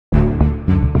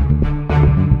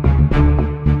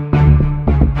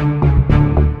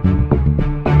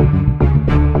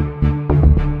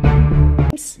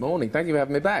morning. Thank you for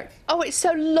having me back. Oh, it's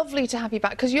so lovely to have you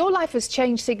back, because your life has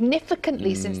changed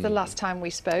significantly since the last time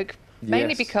we spoke,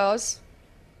 mainly because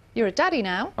you're a daddy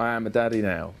now. I am a daddy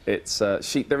now. It's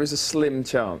there is a slim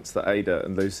chance that Ada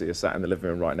and Lucy are sat in the living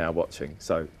room right now watching.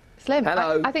 So, Slim,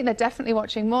 hello. I think they're definitely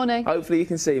watching. Morning. Hopefully you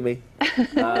can see me.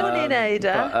 Morning,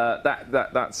 Ada.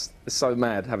 But that's so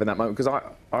mad having that moment, because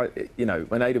I, you know,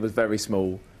 when Ada was very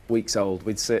small, weeks old,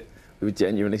 we would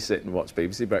genuinely sit and watch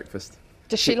BBC Breakfast.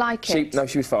 Does she like it? No,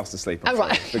 she was fast asleep. I'm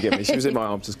right. Forgive me. She was in my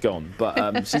arms, just gone.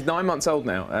 But she's 9 months old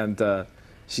now, and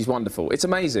she's wonderful. It's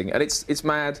amazing, and it's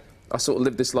mad. I sort of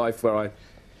live this life where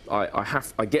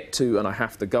I get to and I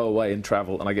have to go away and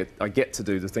travel, and I get to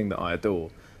do the thing that I adore.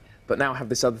 But now I have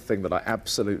this other thing that I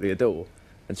absolutely adore,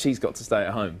 and she's got to stay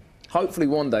at home. Hopefully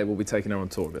one day we'll be taking her on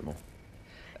tour a bit more.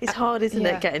 It's hard, isn't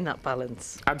it, getting that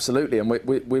balance? Absolutely, and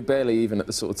we're barely even at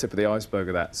the sort of tip of the iceberg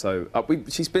of that. So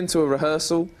she's been to a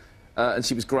rehearsal, and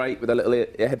she was great with her little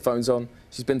headphones on.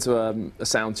 She's been to a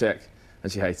sound check,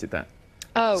 and she hated that.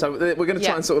 Oh. So we're going to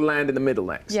try and sort of land in the middle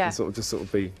next, and sort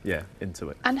of be into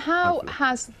it. And how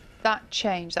has that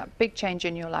change, that big change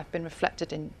in your life, been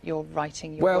reflected in your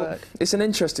writing, your work? Well, it's an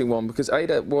interesting one, because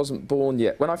Ada wasn't born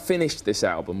yet. When I finished this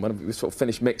album, when we sort of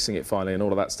finished mixing it finally and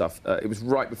all of that stuff, it was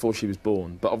right before she was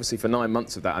born. But obviously for 9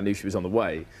 months of that, I knew she was on the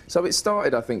way. So it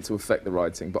started, I think, to affect the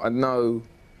writing. But I know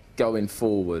going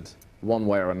forward, one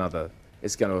way or another,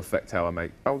 it's going to affect how I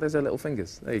make... Oh, there's her little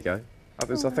fingers. There you go. I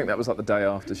think that was like the day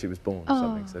after she was born or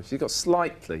something. So she's got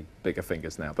slightly bigger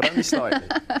fingers now, but only slightly.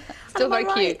 Still very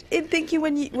cute. In thinking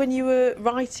when you were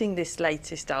writing this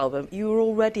latest album, you were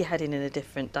already heading in a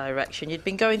different direction. You'd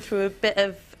been going through a bit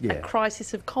of a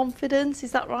crisis of confidence,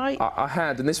 is that right? I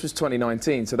had, and this was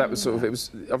 2019, so that was sort of, it was,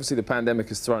 obviously the pandemic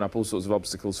has thrown up all sorts of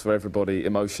obstacles for everybody,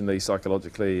 emotionally,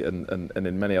 psychologically, and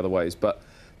in many other ways. But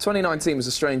 2019 was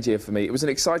a strange year for me. It was an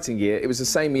exciting year. It was the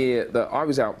same year that I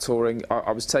was out touring.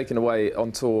 I was taken away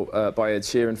on tour by Ed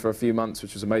Sheeran for a few months,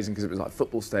 which was amazing because it was like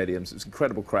football stadiums. It was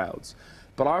incredible crowds.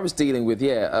 But I was dealing with,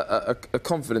 a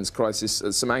confidence crisis,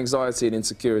 some anxiety and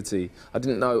insecurity. I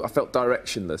didn't know, I felt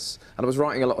directionless. And I was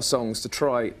writing a lot of songs to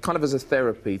try, kind of as a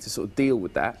therapy, to sort of deal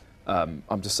with that. I'm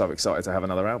just so excited to have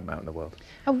another album out in the world.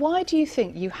 And why do you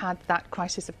think you had that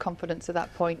crisis of confidence at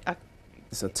that point?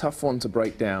 It's a tough one to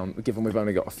break down, given we've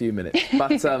only got a few minutes.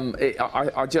 But I'm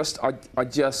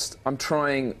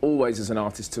trying always as an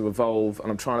artist to evolve,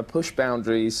 and I'm trying to push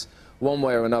boundaries one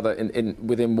way or another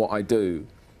within what I do.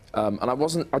 And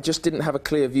I just didn't have a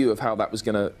clear view of how that was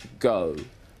going to go,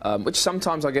 which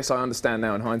sometimes I guess I understand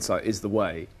now in hindsight is the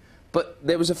way. But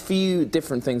there was a few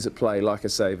different things at play, like I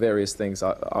say, various things.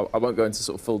 I won't go into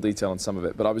sort of full detail on some of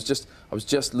it, but I was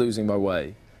just losing my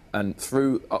way. And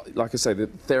through, like I say, the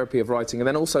therapy of writing, and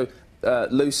then also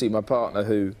Lucy, my partner,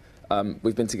 who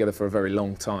we've been together for a very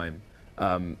long time,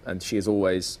 and she has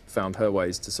always found her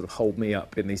ways to sort of hold me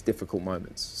up in these difficult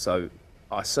moments. So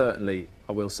I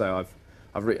will say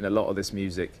I've written a lot of this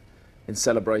music in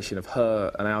celebration of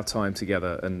her and our time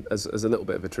together, and as a little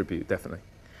bit of a tribute, definitely.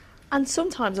 And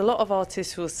sometimes a lot of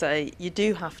artists will say you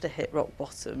do have to hit rock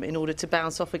bottom in order to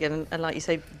bounce off again and like you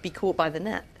say, be caught by the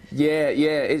net. Yeah,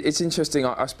 it's interesting.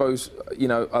 I suppose, you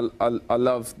know, I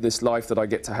love this life that I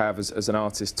get to have as an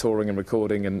artist, touring and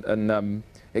recording, and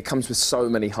it comes with so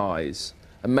many highs.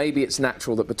 And maybe it's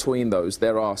natural that between those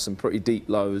there are some pretty deep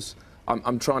lows.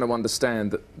 I'm trying to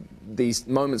understand that these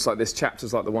moments like this,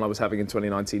 chapters like the one I was having in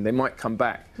 2019, they might come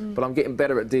back, but I'm getting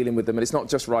better at dealing with them. And it's not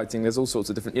just writing, there's all sorts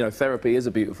of different, you know, therapy is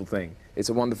a beautiful thing. It's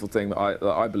a wonderful thing that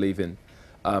I believe in.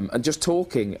 And just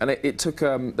talking, and it took,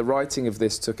 the writing of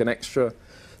this took an extra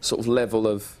sort of level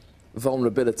of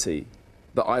vulnerability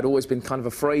that I'd always been kind of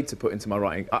afraid to put into my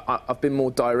writing. I've been more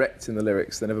direct in the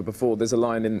lyrics than ever before. There's a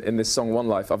line in this song, One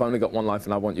Life, I've only got one life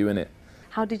and I want you in it.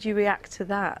 How did you react to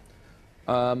that?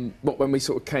 When we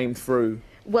sort of came through?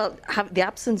 Well, the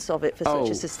absence of it for such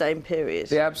a sustained period.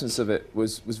 The absence of it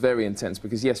was very intense,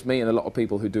 because yes, me and a lot of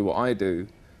people who do what I do,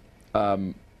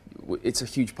 it's a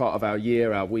huge part of our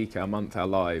year, our week, our month, our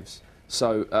lives.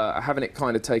 So having it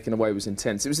kind of taken away was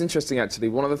intense. It was interesting, actually.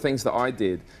 One of the things that I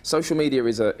did, social media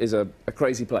is a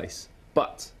crazy place,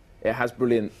 but it has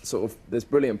there's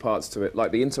brilliant parts to it,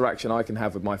 like the interaction I can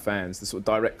have with my fans, the sort of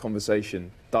direct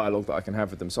conversation, dialogue that I can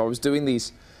have with them. So I was doing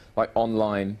these like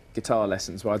online guitar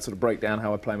lessons where I'd sort of break down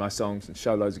how I play my songs and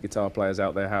show loads of guitar players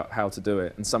out there how to do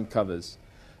it, and some covers.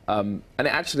 And it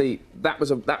actually,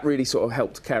 that really sort of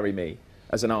helped carry me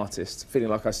as an artist, feeling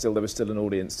like there was still an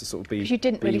audience to sort of be with. You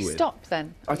didn't really stop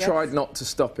then? I tried not to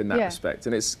stop in that respect,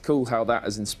 and it's cool how that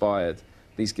has inspired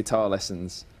these guitar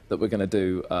lessons that we're going to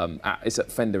do. It's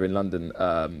at Fender in London.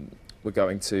 We're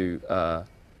going to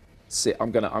sit.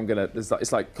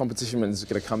 It's like competition is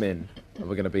going to come in, and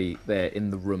we're going to be there in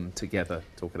the room together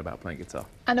talking about playing guitar.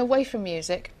 And away from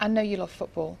music, I know you love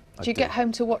football. Do you get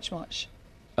home to watch much?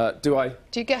 Do I?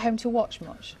 Do you get home to watch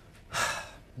much?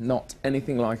 Not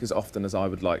anything like as often as I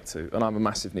would like to, and I'm a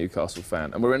massive Newcastle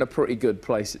fan, and we're in a pretty good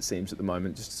place, it seems, at the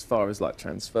moment, just as far as like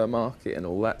transfer market and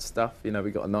all that stuff. You know,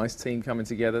 we've got a nice team coming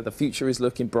together. The future is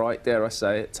looking bright, dare I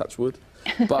say it, touch wood.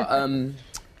 But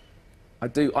I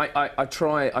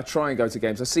try and go to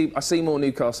games. I see more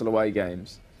Newcastle away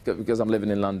games because I'm living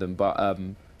in London, but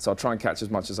so I try and catch as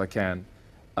much as I can.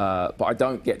 But I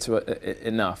don't get to it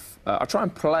enough. I try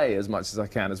and play as much as I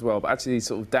can as well, but actually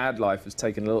sort of dad life has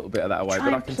taken a little bit of that away.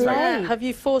 But I can play. Have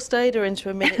you forced Ada into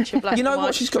a miniature black You know and white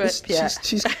what? She's got strip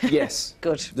this, yet? yes.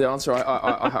 Good. The answer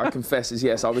I confess is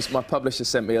yes. My publisher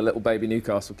sent me a little baby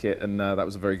Newcastle kit, and that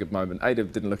was a very good moment. Ada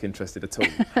didn't look interested at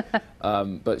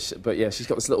all. But yeah, she's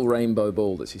got this little rainbow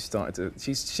ball that she's started to.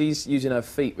 She's using her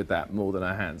feet with that more than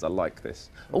her hands. I like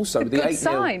this. Also, with the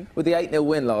 8-0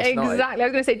 win last night. Exactly. I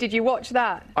was going to say, did you watch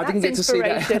that? I didn't get to see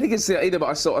that. I didn't get to see it either, but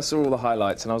I saw all the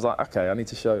highlights, and I was like, okay, I need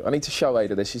to show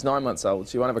Ada this. She's 9 months old.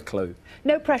 She won't have a clue.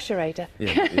 No pressure, Ada.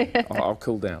 Yeah. I'll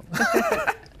cool down.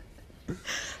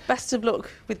 Best of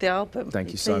luck with the album.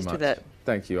 Thank you so much. With it?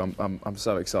 Thank you. I'm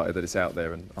so excited that it's out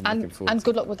there, and I'm looking forward. And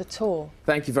good luck with the tour.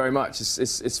 Thank you very much.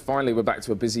 It's finally we're back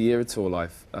to a busy year of tour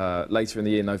life. Later in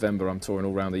the year, November, I'm touring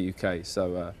all around the UK.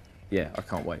 So yeah, I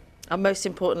can't wait. And most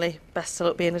importantly, best of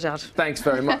luck being a dad. Thanks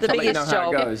very much. I'll let you know how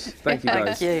it goes. Thank you,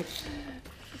 guys. Thank you.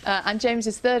 And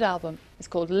James's third album is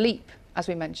called Leap, as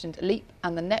we mentioned. Leap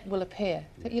and the Net Will Appear.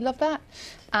 Don't you love that?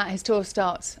 His tour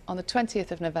starts on the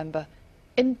 20th of November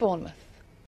in Bournemouth.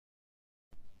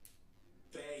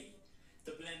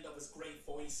 The blend of his great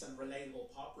voice and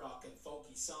relatable pop rock and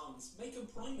folky songs make him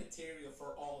prime material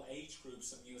for all age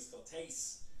groups and musical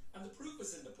tastes. And the proof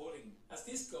is in the pudding, as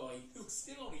this guy, who's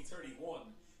still only 31,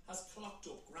 has clocked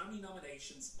up Grammy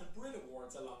nominations and Brit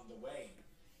Awards along the way.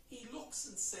 He looks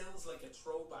and sounds like a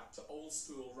throwback to old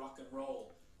school rock and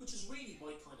roll, which is really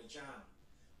my kind of jam.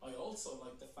 I also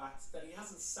like the fact that he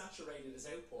hasn't saturated his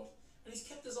output, and he's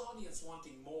kept his audience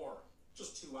wanting more.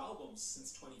 Just 2 albums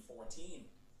since 2014.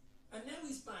 And now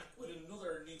he's back with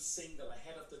another new single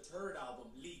ahead of the third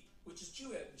album, Leap, which is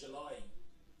due out in July.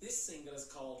 This single is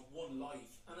called One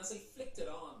Life, and as I flicked it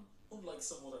on, unlike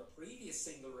some other previous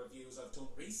single reviews I've done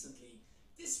recently,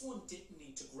 this one didn't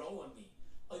need to grow on me.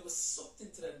 I was sucked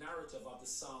into the narrative of the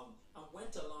song and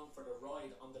went along for the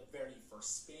ride on the very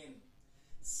first spin.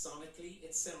 Sonically,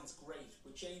 it sounds great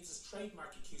with James's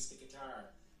trademark acoustic guitar,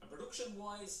 and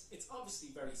production-wise, it's obviously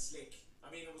very slick.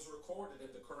 I mean, it was recorded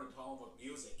in the current home of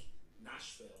music,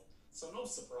 Nashville, so no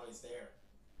surprise there.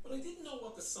 But I didn't know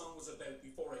what the song was about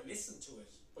before I listened to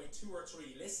it. By 2 or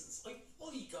 3 listens, I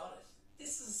fully got it.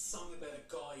 This is a song about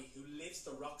a guy who lives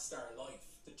the rock star life.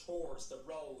 The tours, the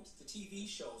road, the TV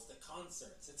shows, the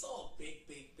concerts. It's all big,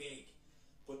 big, big.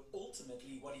 But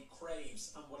ultimately what he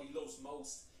craves and what he loves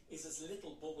most is his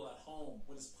little bubble at home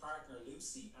with his partner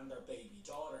Lucy and their baby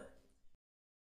daughter.